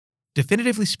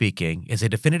Definitively Speaking is a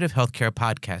definitive healthcare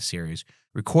podcast series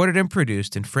recorded and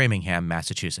produced in Framingham,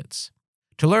 Massachusetts.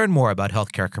 To learn more about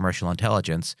healthcare commercial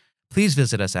intelligence, please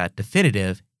visit us at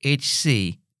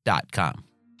definitivehc.com.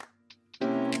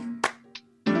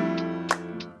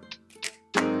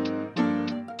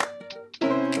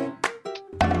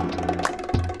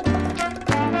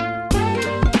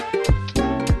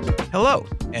 Hello,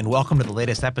 and welcome to the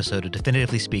latest episode of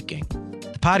Definitively Speaking,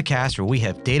 the podcast where we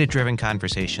have data-driven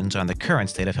conversations on the current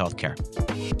state of healthcare.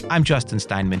 I'm Justin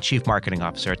Steinman, Chief Marketing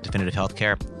Officer at Definitive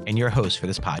Healthcare, and your host for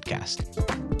this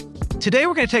podcast. Today,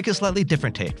 we're going to take a slightly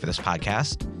different take for this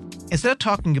podcast. Instead of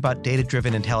talking about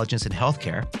data-driven intelligence in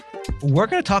healthcare, we're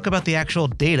going to talk about the actual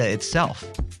data itself,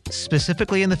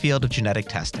 specifically in the field of genetic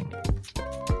testing.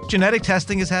 Genetic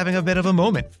testing is having a bit of a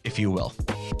moment, if you will,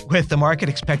 with the market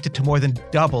expected to more than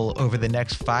double over the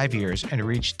next 5 years and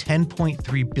reach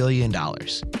 $10.3 billion.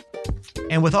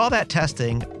 And with all that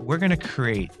testing, we're going to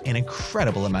create an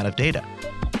incredible amount of data.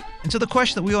 And so the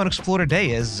question that we want to explore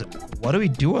today is, what do we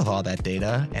do with all that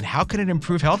data and how can it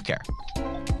improve healthcare?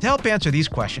 To help answer these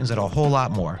questions and a whole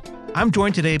lot more, I'm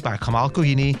joined today by Kamal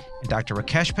Gogineni and Dr.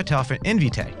 Rakesh Patel from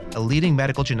Invitae, a leading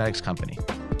medical genetics company.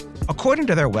 According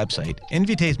to their website,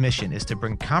 Invitae's mission is to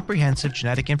bring comprehensive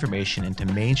genetic information into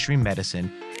mainstream medicine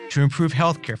to improve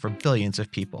healthcare for billions of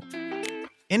people.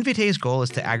 Invitae's goal is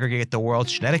to aggregate the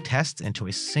world's genetic tests into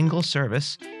a single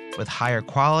service with higher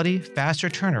quality, faster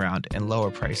turnaround, and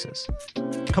lower prices.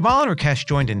 Kamal and Rakesh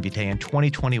joined Invitae in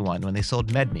 2021 when they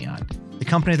sold Medneon, the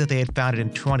company that they had founded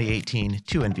in 2018,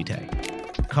 to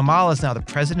Invitae. Kamal is now the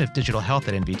president of digital health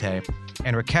at Invitae,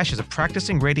 and Rakesh is a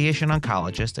practicing radiation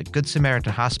oncologist at Good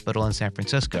Samaritan Hospital in San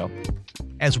Francisco,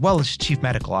 as well as chief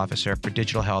medical officer for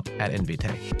digital health at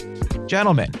Invitae.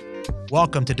 Gentlemen,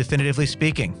 welcome to Definitively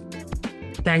Speaking.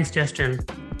 Thanks, Justin.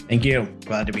 Thank you.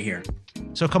 Glad to be here.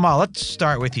 So Kamal, let's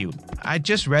start with you. I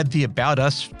just read the About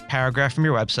Us paragraph from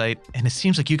your website, and it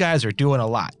seems like you guys are doing a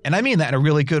lot. And I mean that in a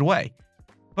really good way.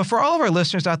 But for all of our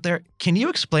listeners out there, can you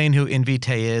explain who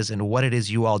Invitae is and what it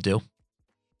is you all do?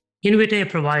 Invitae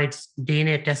provides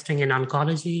DNA testing in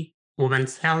oncology,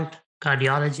 women's health,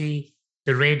 cardiology,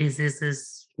 the rare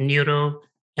diseases, neuro,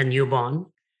 and newborn.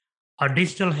 Our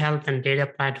digital health and data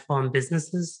platform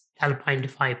businesses help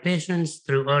identify patients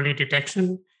through early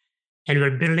detection, and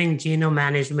we're building genome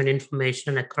management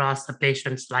information across a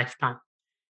patient's lifetime.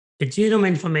 The genome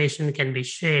information can be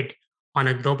shared on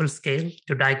a global scale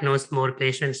to diagnose more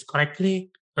patients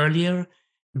correctly, earlier,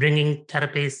 bringing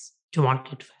therapies to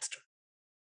market faster.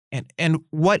 And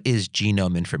what is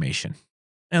genome information?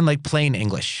 And like plain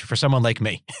English for someone like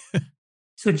me.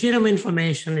 So genome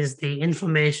information is the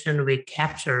information we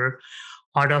capture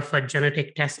out of a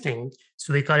genetic testing.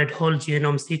 So we call it whole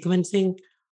genome sequencing.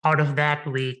 Out of that,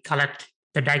 we collect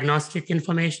the diagnostic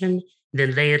information,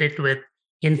 then layer it with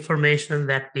information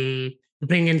that we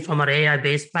bring in from our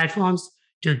AI-based platforms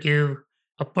to give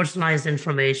a personalized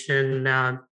information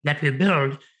that we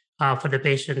build for the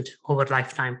patient over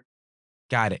lifetime.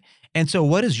 Got it. And so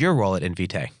what is your role at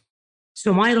Invitae?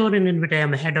 So my role in Invitae,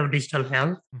 I'm a head of digital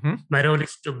health. Mm-hmm. My role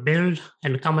is to build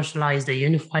and commercialize the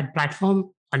unified platform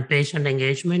on patient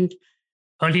engagement,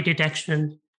 early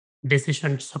detection,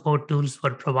 decision support tools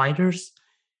for providers.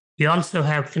 We also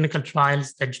have clinical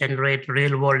trials that generate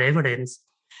real-world evidence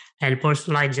and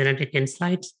personalized genetic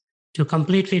insights to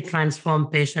completely transform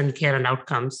patient care and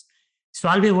outcomes. So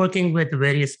I'll be working with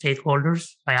various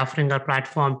stakeholders by offering our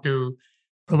platform to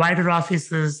provider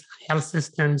offices, health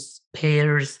systems,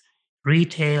 payers,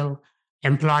 retail,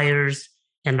 employers,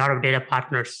 and a lot of data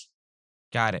partners.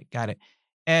 Got it.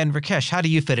 And Rakesh, how do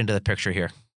you fit into the picture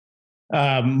here?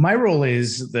 My role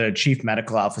is the Chief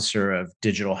Medical Officer of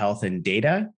Digital Health and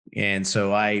Data. And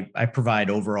so I provide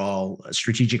overall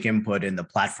strategic input in the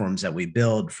platforms that we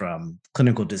build, from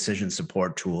clinical decision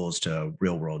support tools to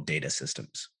real-world data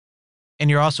systems. And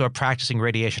you're also a practicing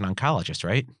radiation oncologist,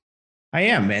 right? I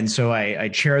am. And so I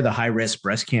chair the high-risk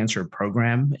breast cancer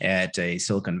program at a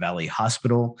Silicon Valley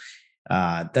hospital.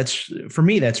 For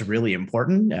me, that's really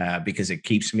important because it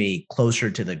keeps me closer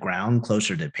to the ground,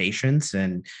 closer to patients,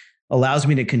 and allows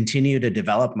me to continue to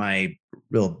develop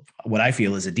what I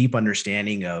feel is a deep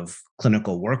understanding of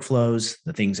clinical workflows,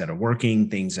 the things that are working,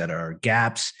 things that are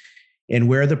gaps, and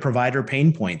where the provider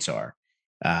pain points are.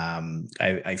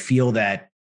 I feel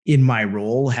that in my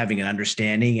role, having an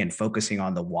understanding and focusing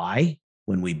on the why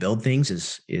when we build things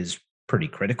is pretty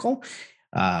critical.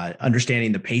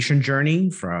 Understanding the patient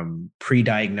journey from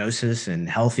pre-diagnosis and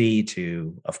healthy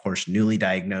to, of course, newly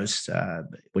diagnosed.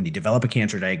 When you develop a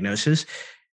cancer diagnosis,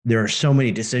 there are so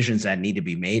many decisions that need to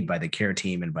be made by the care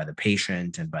team and by the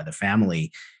patient and by the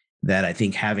family that I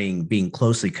think being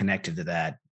closely connected to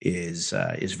that is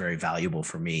very valuable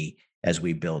for me as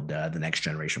we build the next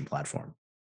generation platform.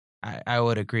 I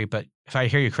would agree, but if I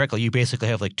hear you correctly, you basically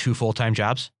have like two full-time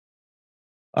jobs?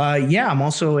 Yeah, I'm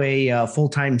also a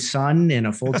full-time son and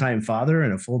a full-time father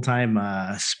and a full-time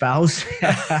spouse.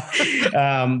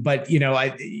 But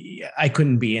I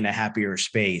couldn't be in a happier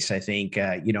space. I think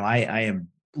I am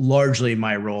largely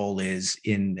my role is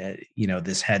in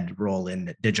this head role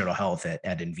in digital health at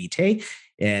Invitae,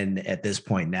 and at this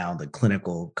point now the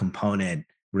clinical component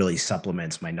really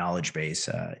supplements my knowledge base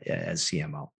as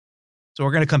CMO. So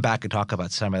we're going to come back and talk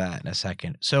about some of that in a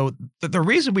second. So the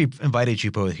reason we've invited you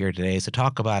both here today is to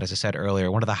talk about, as I said earlier,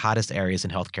 one of the hottest areas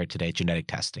in healthcare today, genetic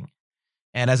testing.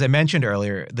 And as I mentioned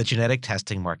earlier, the genetic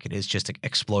testing market is just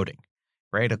exploding,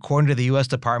 right? According to the U.S.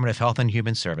 Department of Health and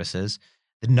Human Services,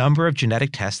 the number of genetic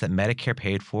tests that Medicare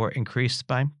paid for increased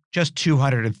by just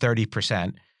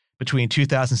 230% between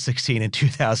 2016 and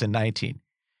 2019.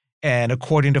 And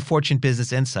according to Fortune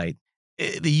Business Insight,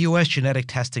 the U.S. genetic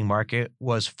testing market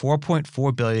was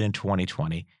 $4.4 billion in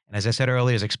 2020, and as I said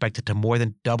earlier, is expected to more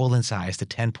than double in size to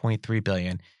 $10.3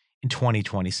 billion in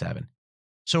 2027.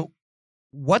 So,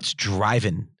 what's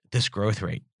driving this growth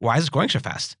rate? Why is it going so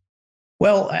fast?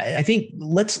 Well, I think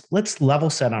let's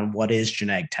level set on what is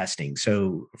genetic testing.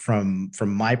 So, from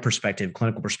my perspective,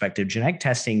 clinical perspective, genetic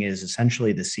testing is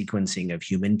essentially the sequencing of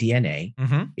human DNA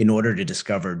Hmm. in order to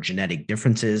discover genetic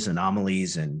differences,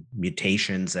 anomalies, and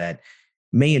mutations that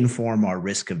may inform our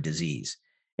risk of disease.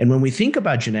 And when we think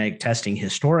about genetic testing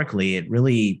historically, it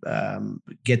really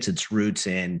gets its roots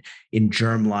in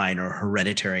germline or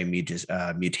hereditary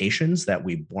mutations that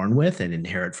we're born with and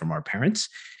inherit from our parents,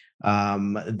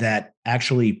 that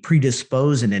actually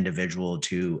predispose an individual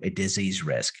to a disease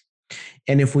risk.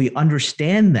 And if we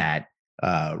understand that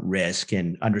risk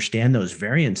and understand those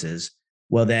variances,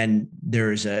 well, then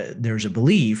there's a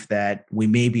belief that we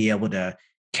may be able to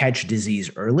catch disease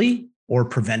early or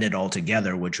prevent it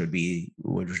altogether, which would be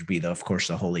of course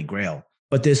the holy grail.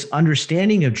 But this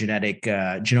understanding of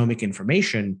genomic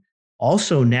information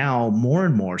also now more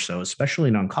and more so, especially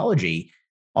in oncology,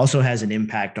 also has an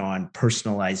impact on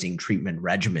personalizing treatment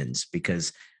regimens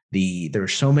because there are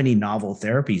so many novel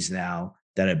therapies now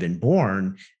that have been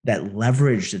born that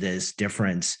leverage this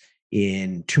difference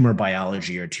in tumor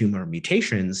biology or tumor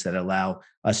mutations that allow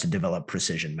us to develop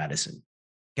precision medicine.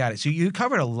 Got it. So you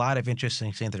covered a lot of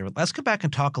interesting things there. Let's go back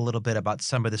and talk a little bit about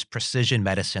some of this precision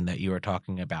medicine that you were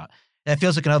talking about. That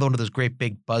feels like another one of those great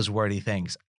big buzzwordy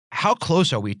things. How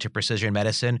close are we to precision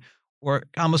medicine? Or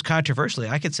almost controversially,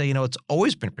 I could say, it's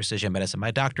always been precision medicine.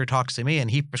 My doctor talks to me and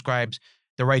he prescribes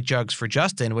the right drugs for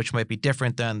Justin, which might be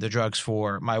different than the drugs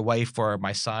for my wife or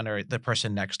my son or the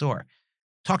person next door.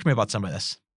 Talk to me about some of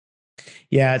this.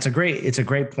 Yeah, it's a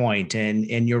great point,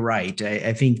 and you're right.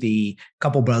 I think the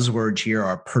couple buzzwords here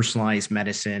are personalized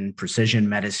medicine, precision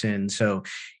medicine. So,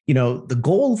 the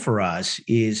goal for us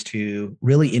is to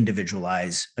really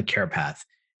individualize a care path,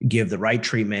 give the right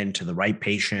treatment to the right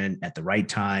patient at the right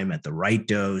time, at the right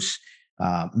dose,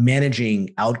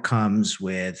 managing outcomes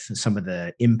with some of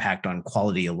the impact on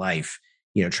quality of life.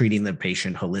 Treating the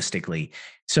patient holistically.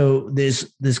 So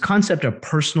there's this concept of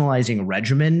personalizing a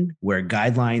regimen where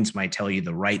guidelines might tell you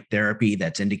the right therapy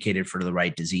that's indicated for the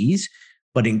right disease,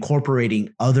 but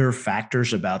incorporating other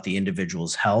factors about the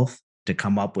individual's health to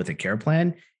come up with a care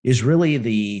plan is really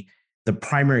the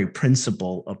primary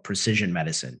principle of precision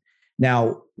medicine.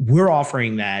 Now, we're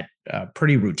offering that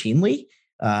pretty routinely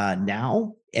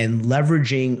now and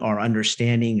leveraging our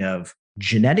understanding of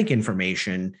genetic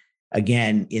information.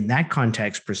 Again, in that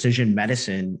context, precision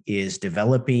medicine is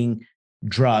developing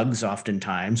drugs,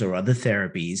 oftentimes, or other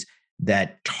therapies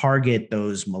that target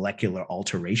those molecular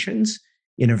alterations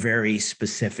in a very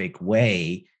specific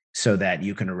way so that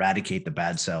you can eradicate the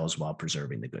bad cells while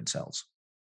preserving the good cells.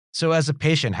 So, as a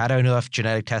patient, how do I know if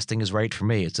genetic testing is right for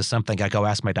me? Is this something I go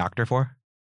ask my doctor for?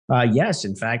 Yes,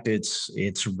 in fact,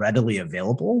 it's readily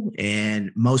available,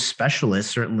 and most specialists,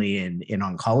 certainly in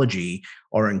oncology,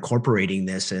 are incorporating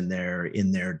this in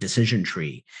their decision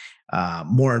tree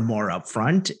more and more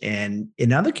upfront. And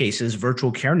in other cases,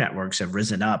 virtual care networks have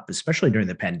risen up, especially during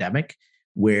the pandemic,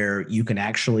 where you can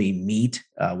actually meet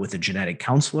with a genetic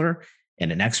counselor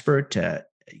and an expert to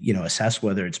assess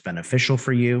whether it's beneficial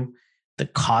for you. The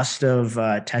cost of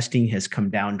testing has come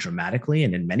down dramatically,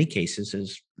 and in many cases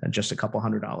is just a couple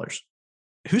 $100.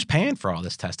 Who's paying for all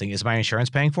this testing? Is my insurance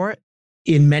paying for it?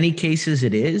 In many cases,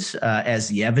 it is as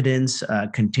the evidence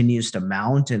continues to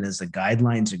mount and as the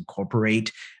guidelines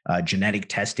incorporate genetic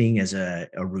testing as a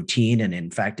routine and, in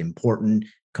fact, important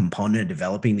component of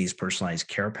developing these personalized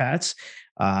care paths.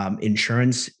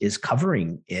 Insurance is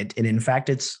covering it, and in fact,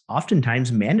 it's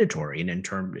oftentimes mandatory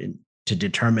to to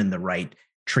determine the right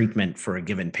treatment for a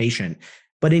given patient.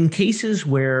 But in cases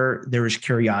where there is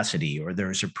curiosity or there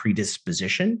is a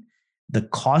predisposition, the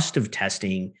cost of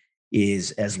testing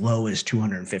is as low as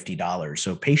 $250.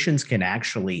 So patients can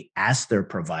actually ask their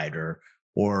provider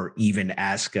or even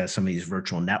ask some of these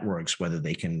virtual networks whether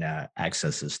they can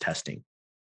access this testing.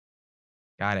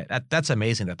 Got it. That's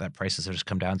amazing that prices have just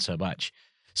come down so much.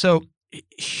 So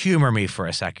humor me for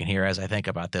a second here as I think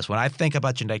about this. When I think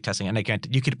about genetic testing, and again,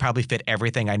 you could probably fit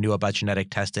everything I knew about genetic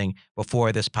testing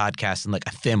before this podcast in like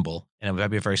a thimble, and it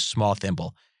would be a very small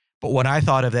thimble. But when I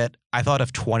thought of it, I thought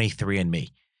of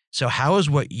 23andMe. So how is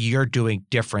what you're doing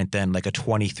different than like a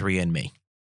 23andMe?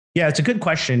 Yeah, it's a good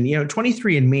question.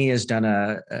 23andMe has done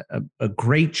a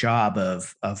great job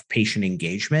of patient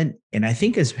engagement, and I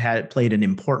think has played an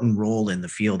important role in the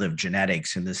field of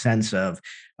genetics in the sense of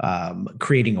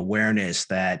creating awareness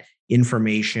that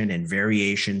information and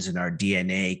variations in our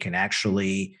DNA can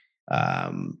actually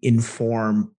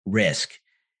inform risk.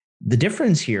 The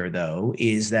difference here, though,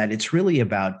 is that it's really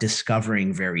about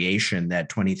discovering variation that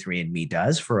 23andMe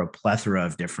does for a plethora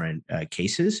of different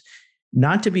cases,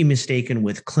 not to be mistaken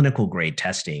with clinical grade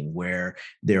testing, where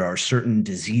there are certain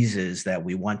diseases that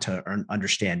we want to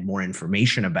understand more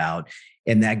information about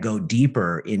and that go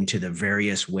deeper into the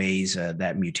various ways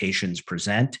that mutations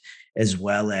present, as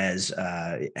well as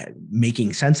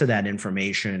making sense of that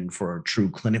information for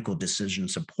true clinical decision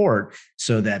support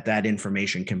so that that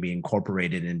information can be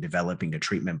incorporated in developing a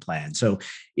treatment plan. So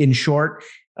in short,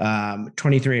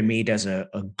 23andMe does a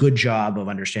good job of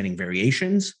understanding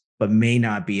variations, but may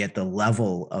not be at the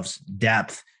level of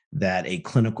depth that a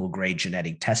clinical grade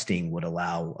genetic testing would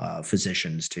allow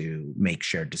physicians to make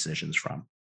shared decisions from.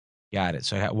 Got it.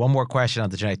 So I have one more question on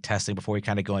the genetic testing before we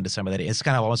kind of go into some of that. It's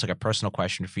kind of almost like a personal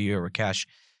question for you, Rakesh.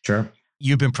 Sure.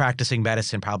 You've been practicing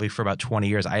medicine probably for about 20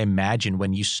 years. I imagine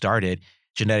when you started,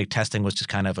 genetic testing was just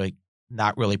kind of like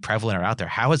not really prevalent or out there.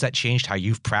 How has that changed how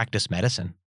you've practiced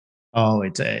medicine? Oh,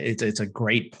 it's a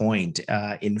great point.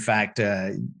 In fact,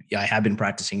 I have been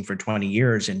practicing for 20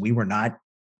 years, and we were not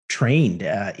trained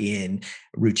in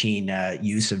routine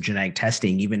use of genetic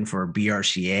testing, even for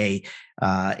BRCA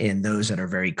and those that are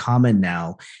very common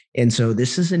now. And so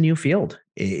this is a new field.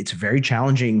 It's very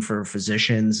challenging for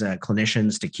physicians,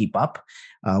 clinicians to keep up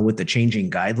with the changing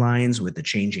guidelines, with the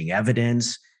changing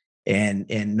evidence,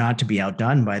 and not to be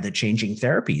outdone by the changing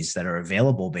therapies that are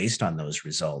available based on those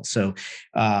results. So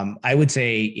I would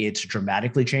say it's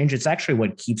dramatically changed. It's actually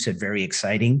what keeps it very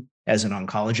exciting as an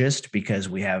oncologist, because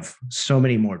we have so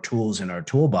many more tools in our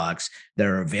toolbox that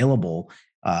are available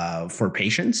for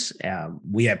patients.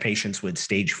 We have patients with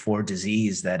stage 4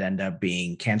 disease that end up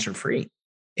being cancer-free.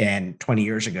 And 20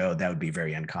 years ago, that would be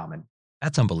very uncommon.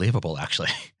 That's unbelievable, actually.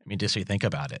 I mean, just so you think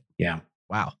about it. Yeah.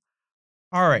 Wow.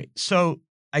 All right. So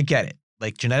I get it.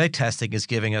 Like genetic testing is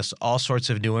giving us all sorts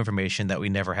of new information that we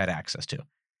never had access to.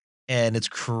 And it's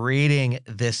creating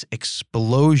this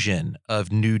explosion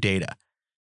of new data.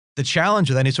 The challenge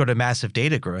with any sort of massive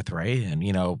data growth, right?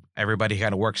 And, everybody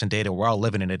kind of works in data. We're all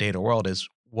living in a data world is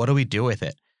what do we do with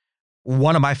it?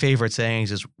 One of my favorite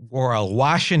sayings is we're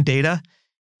awash in data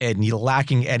and you're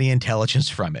lacking any intelligence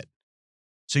from it.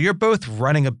 So you're both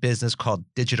running a business called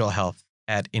Digital Health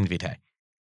at Invitae.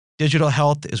 Digital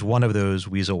health is one of those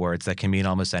weasel words that can mean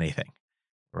almost anything,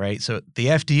 right? So the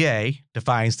FDA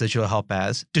defines digital health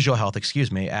as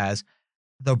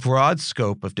the broad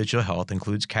scope of digital health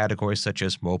includes categories such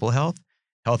as mobile health,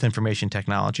 health information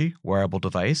technology, wearable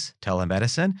device,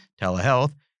 telemedicine,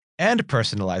 telehealth, and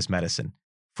personalized medicine.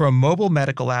 From mobile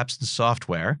medical apps and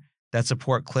software that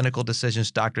support clinical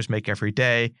decisions doctors make every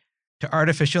day to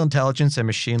artificial intelligence and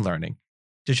machine learning,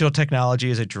 digital technology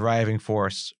is a driving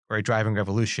force or a driving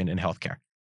revolution in healthcare.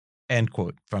 End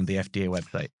quote from the FDA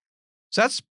website. So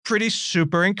that's pretty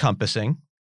super encompassing,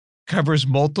 covers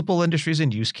multiple industries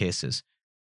and use cases.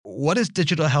 What does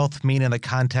digital health mean in the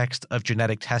context of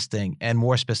genetic testing and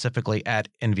more specifically at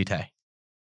Invitae?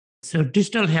 So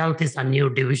digital health is a new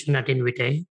division at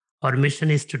Invitae. Our mission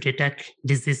is to detect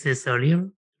diseases earlier,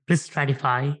 risk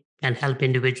stratify, and help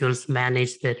individuals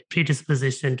manage their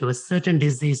predisposition to a certain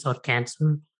disease or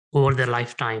cancer over their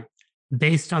lifetime.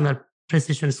 Based on our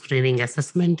precision screening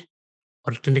assessment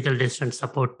or clinical decision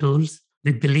support tools,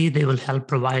 we believe they will help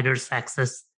providers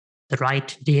access the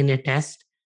right DNA test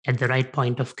at the right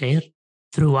point of care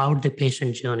throughout the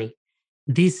patient journey.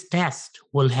 These tests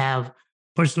will have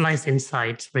personalized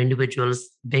insights for individuals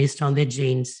based on their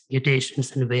genes,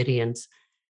 mutations, and variants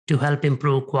to help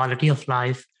improve quality of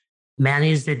life,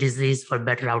 manage the disease for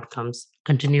better outcomes,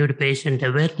 continued patient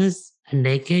awareness, and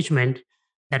engagement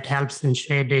that helps in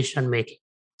shared decision making.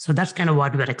 So that's kind of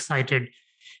what we're excited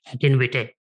at Invitae.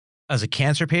 As a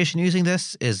cancer patient using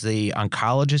this? Is the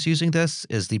oncologist using this?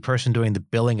 Is the person doing the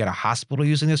billing at a hospital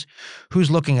using this?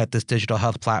 Who's looking at this digital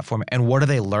health platform and what are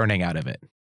they learning out of it?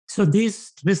 So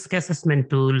these risk assessment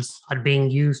tools are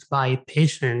being used by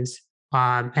patients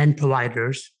and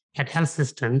providers at health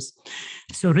systems.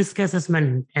 So risk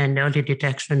assessment and early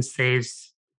detection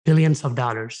saves billions of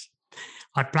dollars.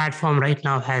 Our platform right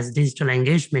now has digital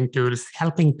engagement tools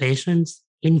helping patients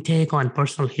intake on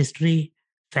personal history,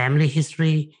 family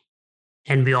history,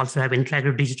 and we also have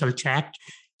interactive digital chat.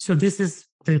 So this is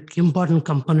the important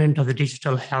component of the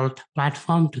digital health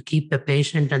platform to keep the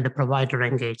patient and the provider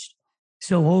engaged.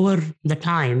 So over the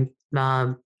time,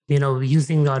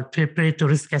 using our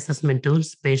preparatory risk assessment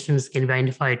tools, patients can be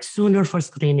identified sooner for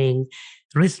screening,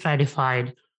 risk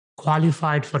stratified,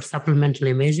 qualified for supplemental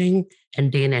imaging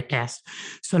and DNA test.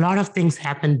 So a lot of things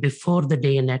happen before the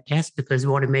DNA test because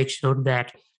we want to make sure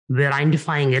that we're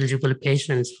identifying eligible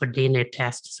patients for DNA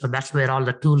tests. So that's where all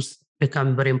the tools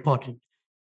become very important.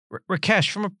 Rakesh,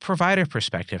 from a provider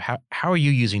perspective, how are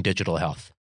you using digital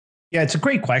health? Yeah, it's a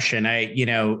great question.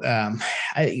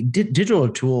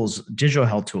 Digital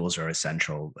health tools are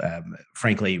essential.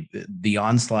 Frankly, the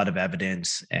onslaught of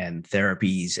evidence and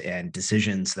therapies and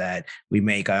decisions that we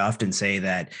make, I often say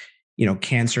that,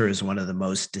 cancer is one of the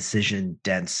most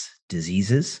decision-dense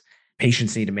diseases.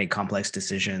 Patients need to make complex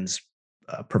decisions.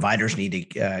 Providers need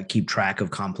to keep track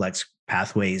of complex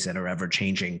pathways that are ever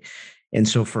changing. And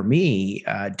so for me,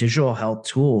 digital health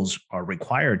tools are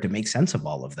required to make sense of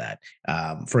all of that.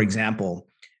 For example,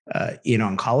 in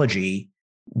oncology,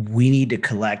 we need to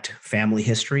collect family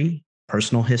history,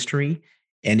 personal history,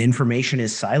 and information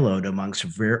is siloed amongst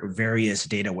various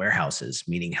data warehouses,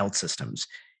 meaning health systems.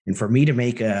 And for me to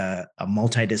make a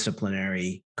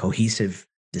multidisciplinary, cohesive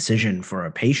decision for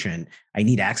a patient, I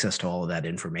need access to all of that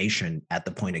information at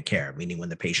the point of care, meaning when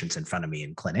the patient's in front of me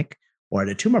in clinic, or at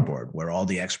a tumor board where all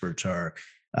the experts are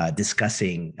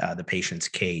discussing the patient's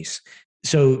case.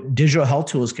 So digital health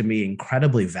tools can be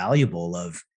incredibly valuable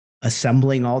of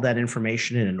assembling all that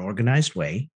information in an organized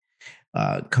way,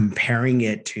 comparing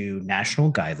it to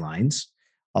national guidelines,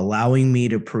 allowing me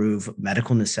to prove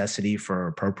medical necessity for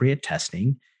appropriate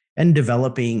testing, and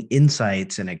developing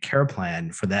insights and a care plan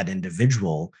for that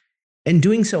individual, and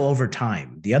doing so over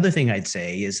time. The other thing I'd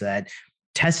say is that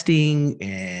testing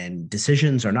and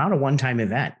decisions are not a one-time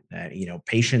event.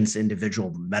 Patients'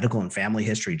 individual medical and family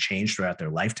history change throughout their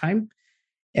lifetime,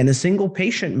 and a single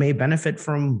patient may benefit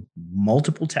from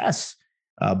multiple tests,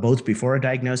 both before a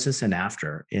diagnosis and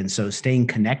after. And so staying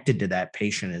connected to that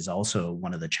patient is also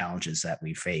one of the challenges that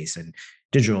we face, and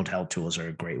digital health tools are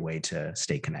a great way to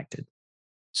stay connected.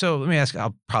 So let me ask,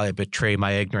 I'll probably betray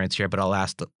my ignorance here, but I'll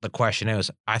ask the question is,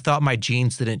 I thought my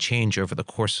genes didn't change over the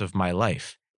course of my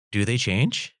life. Do they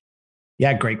change?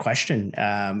 Yeah, great question.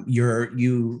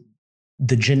 The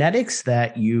genetics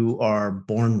that you are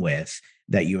born with,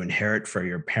 that you inherit from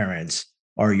your parents,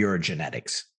 are your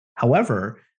genetics.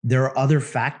 However, there are other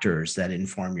factors that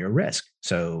inform your risk.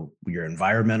 So your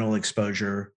environmental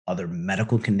exposure, other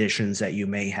medical conditions that you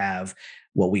may have,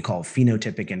 what we call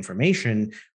phenotypic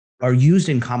information, are used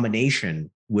in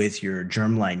combination with your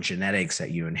germline genetics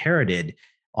that you inherited,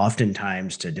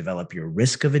 oftentimes to develop your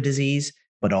risk of a disease,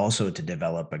 but also to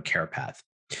develop a care path.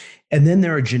 And then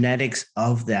there are genetics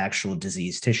of the actual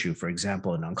disease tissue. For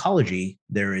example, in oncology,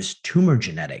 there is tumor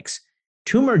genetics.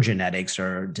 Tumor genetics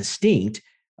are distinct,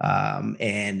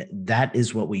 and that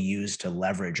is what we use to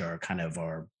leverage our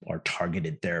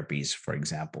targeted therapies, for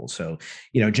example. So,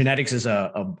 genetics is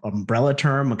a umbrella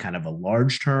term, a kind of a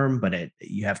large term, but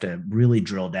you have to really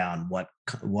drill down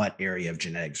what area of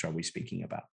genetics are we speaking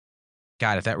about.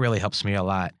 Got it. That really helps me a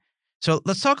lot. So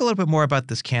let's talk a little bit more about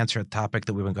this cancer topic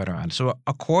that we've been going around. So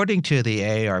according to the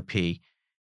AARP,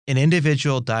 an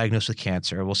individual diagnosed with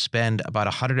cancer will spend about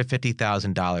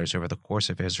 $150,000 over the course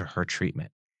of his or her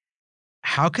treatment.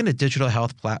 How can a digital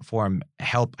health platform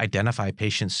help identify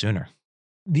patients sooner?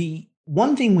 The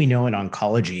one thing we know in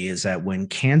oncology is that when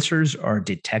cancers are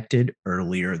detected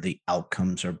earlier, the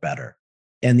outcomes are better.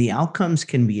 And the outcomes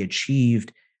can be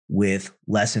achieved with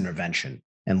less intervention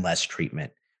and less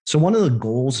treatment. So one of the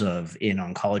goals in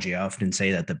oncology, I often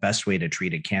say that the best way to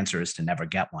treat a cancer is to never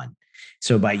get one.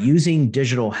 So by using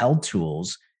digital health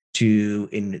tools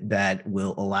that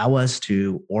will allow us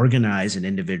to organize an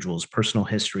individual's personal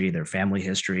history, their family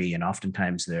history, and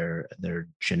oftentimes their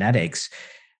genetics,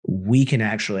 we can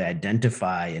actually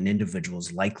identify an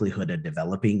individual's likelihood of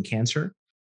developing cancer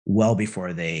well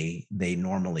before they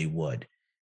normally would.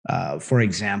 For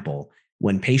example,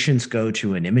 when patients go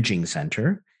to an imaging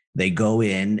center, they go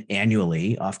in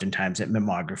annually, oftentimes at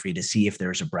mammography, to see if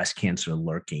there's a breast cancer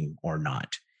lurking or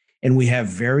not. And we have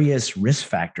various risk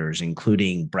factors,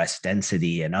 including breast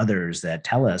density and others, that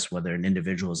tell us whether an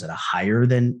individual is at a higher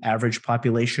than average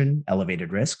population,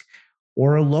 elevated risk,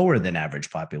 or a lower than average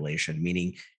population,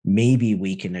 meaning maybe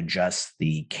we can adjust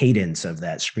the cadence of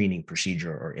that screening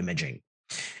procedure or imaging.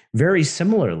 Very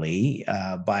similarly,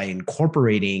 by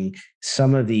incorporating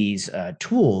some of these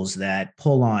tools that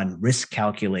pull on risk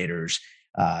calculators,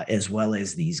 as well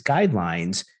as these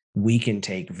guidelines, we can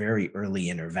take very early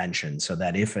intervention so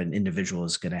that if an individual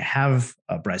is going to have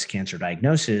a breast cancer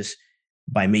diagnosis,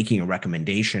 by making a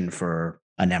recommendation for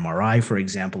an MRI, for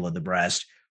example, of the breast,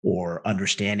 or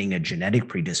understanding a genetic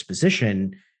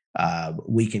predisposition,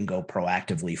 we can go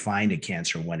proactively find a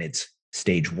cancer when it's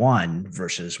stage 1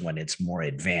 versus when it's more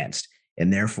advanced.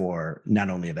 And therefore, not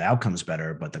only are the outcomes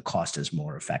better, but the cost is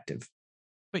more effective.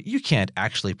 But you can't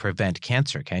actually prevent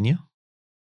cancer, can you?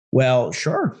 Well,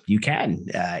 sure, you can.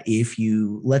 If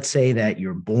let's say that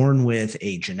you're born with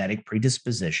a genetic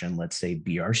predisposition, let's say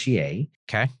BRCA,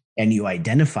 Okay. and you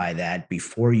identify that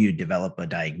before you develop a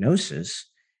diagnosis,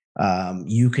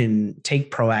 you can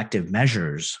take proactive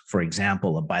measures. For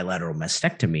example, a bilateral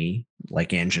mastectomy,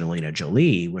 like Angelina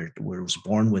Jolie, where was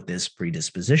born with this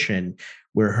predisposition,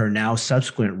 where her now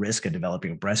subsequent risk of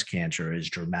developing breast cancer is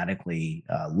dramatically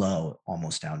low,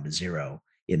 almost down to zero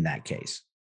in that case.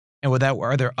 And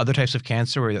are there other types of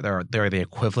cancer where there are the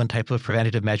equivalent type of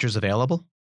preventative measures available?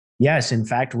 Yes, in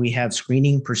fact, we have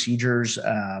screening procedures.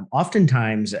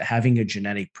 Oftentimes, having a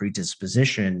genetic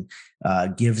predisposition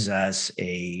gives us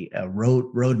a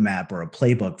roadmap or a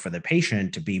playbook for the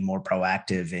patient to be more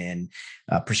proactive in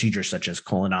procedures such as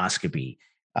colonoscopy,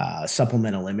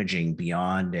 supplemental imaging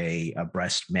beyond a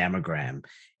breast mammogram,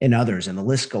 and others. And the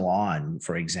list go on,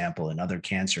 for example, in other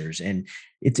cancers. And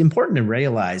it's important to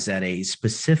realize that a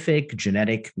specific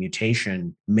genetic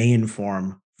mutation may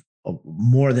inform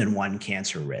more than one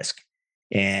cancer risk.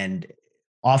 And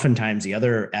oftentimes, the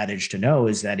other adage to know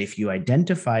is that if you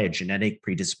identify a genetic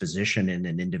predisposition in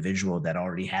an individual that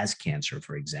already has cancer,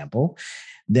 for example,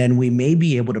 then we may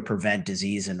be able to prevent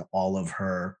disease in all of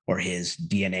her or his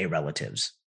DNA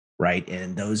relatives, right?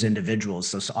 And those individuals.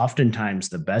 So oftentimes,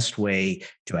 the best way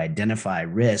to identify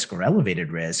risk or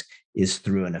elevated risk is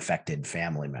through an affected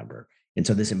family member. And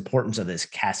so this importance of this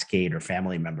cascade or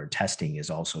family member testing is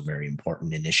also a very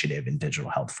important initiative in digital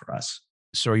health for us.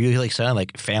 So are you like selling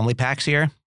like family packs here?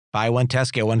 Buy one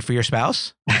test, get one for your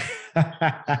spouse?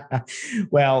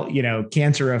 Well,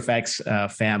 cancer affects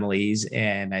families,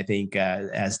 and I think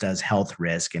as does health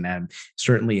risk. And I'm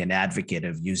certainly an advocate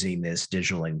of using this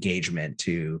digital engagement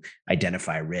to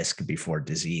identify risk before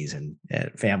disease. And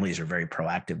families are very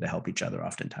proactive to help each other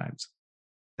oftentimes.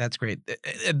 That's great.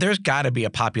 There's got to be a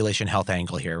population health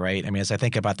angle here, right? I mean, as I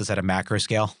think about this at a macro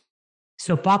scale.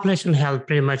 So population health,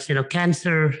 pretty much,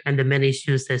 cancer and the many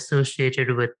issues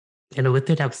associated with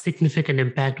it have significant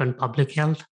impact on public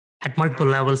health at multiple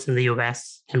levels in the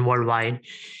US and worldwide.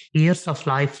 Years of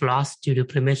life lost due to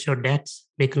premature deaths,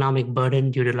 the economic burden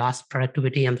due to lost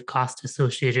productivity, and the cost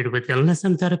associated with illness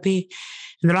and therapy,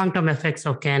 and the long-term effects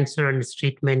of cancer and its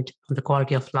treatment on the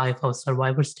quality of life of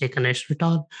survivors take an extra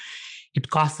toll. It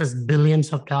costs us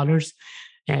billions of dollars,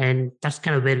 and that's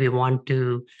kind of where we want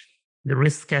to the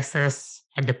risk assess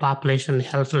at the population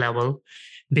health level,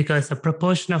 because a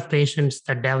proportion of patients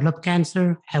that develop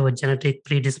cancer have a genetic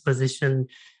predisposition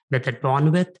that they're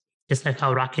born with, just like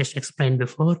how Rakesh explained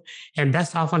before, and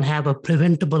thus often have a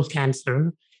preventable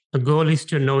cancer. The goal is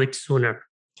to know it sooner.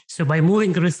 So by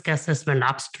moving risk assessment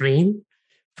upstream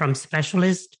from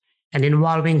specialists and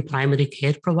involving primary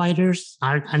care providers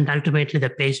and ultimately the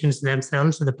patients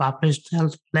themselves at the population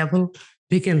health level,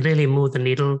 we can really move the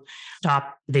needle,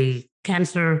 stop the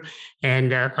cancer,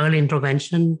 and early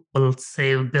intervention will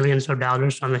save billions of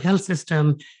dollars on the health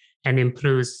system and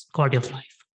improves quality of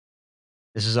life.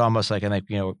 This is almost like,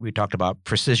 we talked about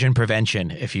precision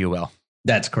prevention, if you will.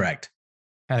 That's correct.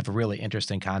 Kind of a really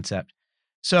interesting concept.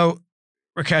 So,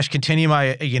 Rakesh, continue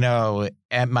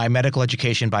my medical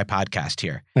education by podcast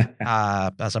here,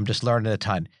 as I'm just learning a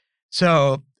ton.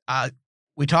 So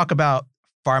we talk about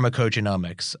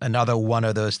pharmacogenomics, another one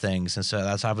of those things. And so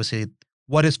that's obviously,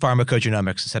 what is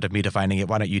pharmacogenomics? Instead of me defining it,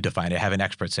 why don't you define it? Have an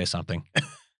expert say something.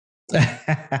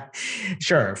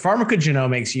 Sure.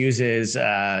 Pharmacogenomics uses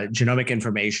genomic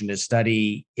information to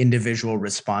study individual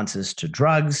responses to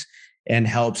drugs and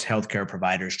helps healthcare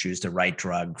providers choose the right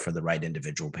drug for the right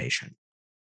individual patient.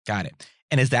 Got it.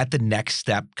 And is that the next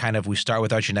step? Kind of, we start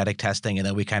with our genetic testing and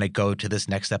then we kind of go to this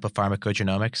next step of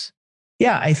pharmacogenomics?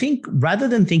 Yeah, I think rather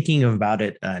than thinking about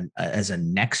it as a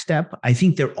next step, I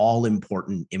think they're all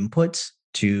important inputs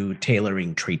to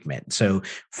tailoring treatment. So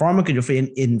for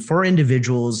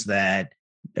individuals that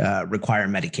require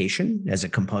medication as a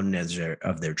component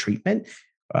of their treatment,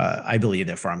 I believe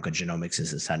that pharmacogenomics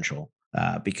is essential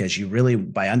because you really,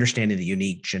 by understanding the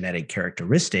unique genetic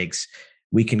characteristics,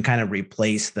 we can kind of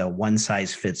replace the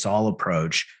one-size-fits-all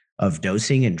approach of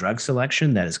dosing and drug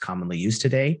selection that is commonly used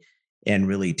today and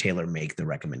really tailor-make the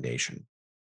recommendation.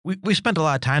 We spent a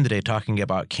lot of time today talking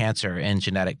about cancer and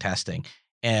genetic testing.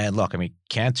 And look, I mean,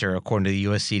 cancer, according to the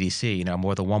US CDC,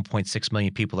 more than 1.6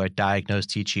 million people are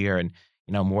diagnosed each year and,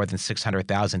 more than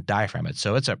 600,000 die from it.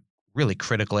 So it's a really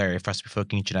critical area for us to be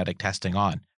focusing genetic testing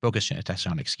on,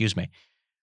 excuse me.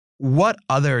 What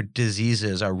other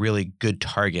diseases are really good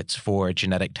targets for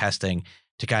genetic testing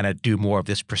to kind of do more of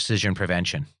this precision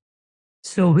prevention?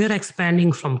 So we're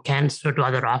expanding from cancer to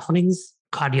other offerings: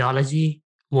 cardiology,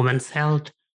 women's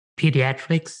health,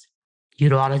 pediatrics,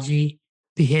 urology,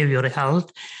 behavioral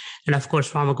health, and of course,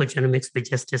 pharmacogenomics we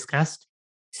just discussed.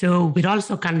 So we're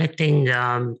also conducting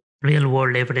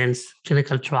real-world evidence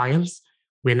clinical trials.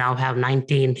 We now have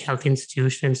 19 health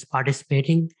institutions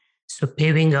participating, so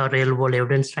paving a real-world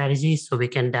evidence strategy so we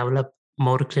can develop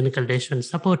more clinical decision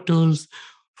support tools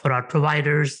for our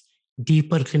providers,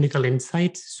 deeper clinical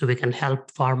insights so we can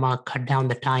help pharma cut down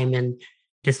the time in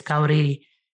discovery,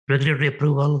 regulatory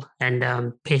approval,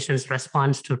 and patients'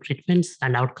 response to treatments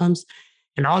and outcomes.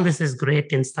 And all this is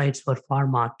great insights for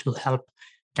pharma to help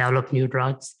develop new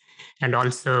drugs and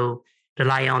also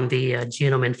rely on the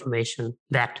genome information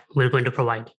that we're going to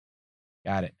provide.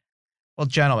 Got it. Well,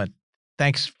 gentlemen,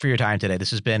 thanks for your time today.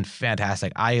 This has been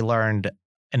fantastic. I learned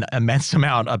an immense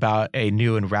amount about a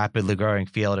new and rapidly growing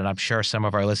field, and I'm sure some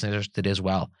of our listeners did as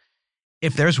well.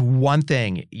 If there's one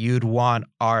thing you'd want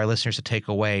our listeners to take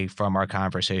away from our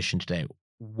conversation today,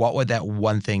 what would that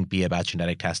one thing be about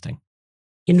genetic testing?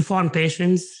 Inform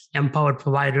patients, empower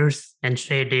providers, and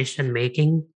share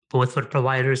decision-making, both for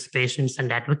providers, patients,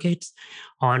 and advocates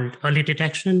on early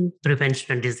detection,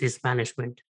 prevention, and disease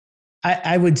management.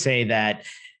 I would say that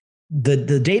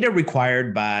the data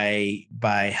required by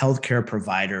healthcare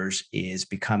providers is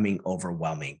becoming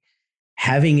overwhelming.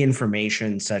 Having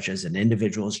information such as an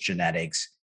individual's genetics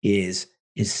is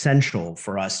essential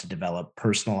for us to develop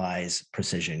personalized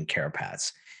precision care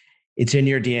paths. It's in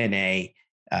your DNA.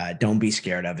 Don't be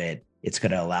scared of it. It's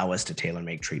going to allow us to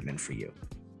tailor-make treatment for you.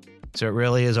 So it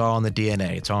really is all in the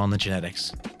DNA. It's all in the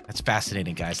genetics. That's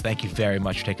fascinating, guys. Thank you very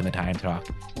much for taking the time to talk.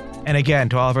 And again,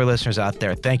 to all of our listeners out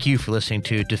there, thank you for listening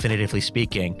to Definitively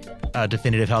Speaking, a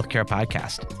Definitive Healthcare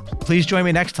podcast. Please join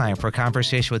me next time for a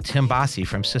conversation with Tim Bossi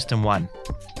from System 1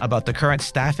 about the current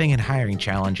staffing and hiring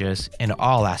challenges in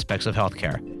all aspects of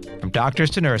healthcare, from doctors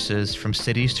to nurses, from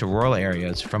cities to rural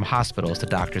areas, from hospitals to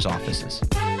doctors' offices.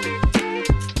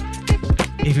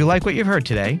 If you like what you've heard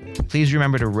today, please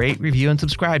remember to rate, review, and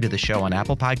subscribe to the show on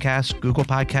Apple Podcasts, Google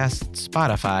Podcasts,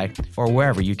 Spotify, or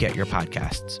wherever you get your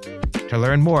podcasts. To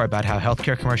learn more about how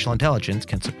healthcare commercial intelligence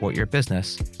can support your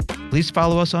business, please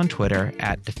follow us on Twitter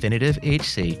at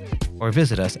DefinitiveHC or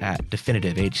visit us at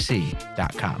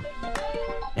definitivehc.com.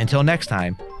 Until next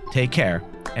time, take care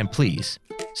and please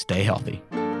stay healthy.